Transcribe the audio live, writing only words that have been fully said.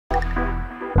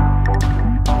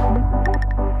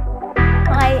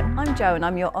I'm Jo and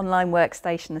I'm your online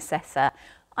workstation assessor.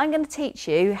 I'm going to teach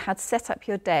you how to set up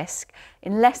your desk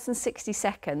in less than 60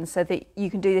 seconds so that you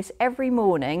can do this every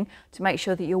morning to make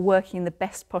sure that you're working in the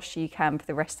best posture you can for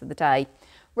the rest of the day.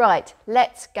 Right,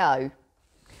 let's go.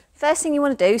 First thing you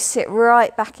want to do is sit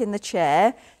right back in the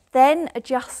chair, then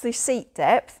adjust the seat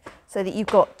depth so that you've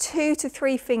got 2 to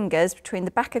 3 fingers between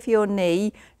the back of your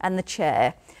knee and the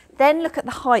chair. Then look at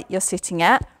the height you're sitting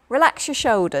at. Relax your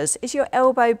shoulders. Is your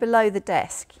elbow below the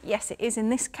desk? Yes, it is in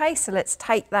this case, so let's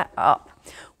take that up.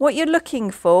 What you're looking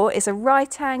for is a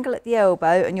right angle at the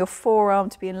elbow and your forearm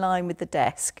to be in line with the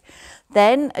desk.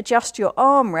 Then adjust your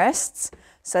armrests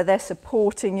so they're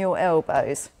supporting your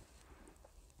elbows.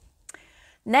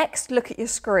 Next, look at your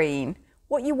screen.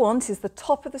 What you want is the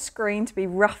top of the screen to be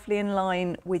roughly in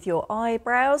line with your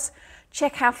eyebrows.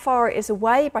 Check how far it is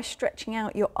away by stretching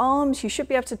out your arms. You should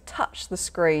be able to touch the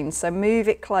screen, so move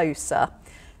it closer.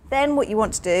 Then what you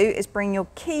want to do is bring your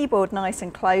keyboard nice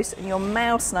and close and your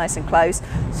mouse nice and close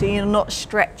so you're not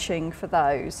stretching for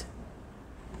those.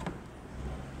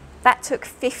 That took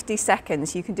 50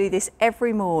 seconds. You can do this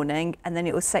every morning and then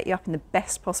it will set you up in the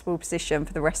best possible position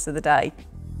for the rest of the day.